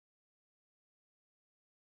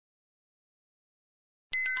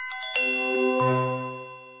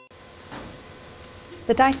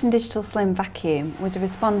The Dyson Digital Slim vacuum was a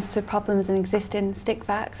response to problems in existing stick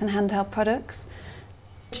vacs and handheld products.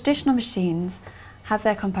 Traditional machines have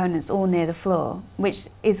their components all near the floor, which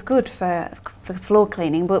is good for floor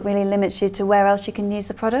cleaning, but really limits you to where else you can use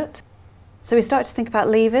the product. So we started to think about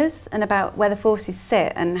levers and about where the forces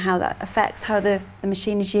sit and how that affects how the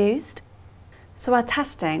machine is used. So our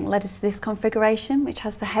testing led us to this configuration, which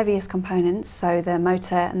has the heaviest components, so the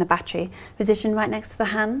motor and the battery, positioned right next to the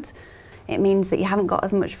hand. It means that you haven't got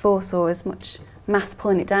as much force or as much mass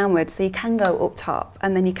pulling it downwards, so you can go up top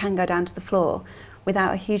and then you can go down to the floor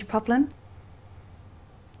without a huge problem.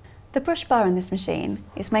 The brush bar in this machine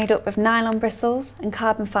is made up of nylon bristles and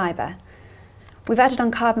carbon fibre. We've added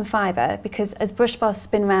on carbon fibre because as brush bars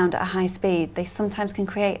spin round at a high speed, they sometimes can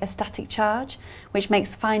create a static charge, which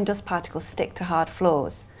makes fine dust particles stick to hard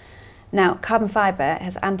floors. Now, carbon fibre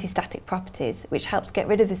has anti-static properties, which helps get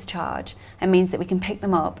rid of this charge and means that we can pick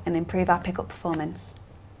them up and improve our pickup performance.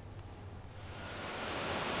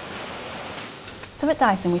 So at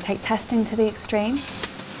Dyson, we take testing to the extreme.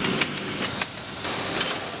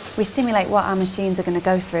 We simulate what our machines are going to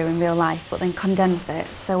go through in real life, but then condense it.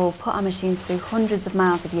 So we'll put our machines through hundreds of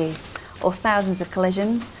miles of use or thousands of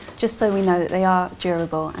collisions, just so we know that they are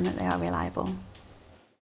durable and that they are reliable.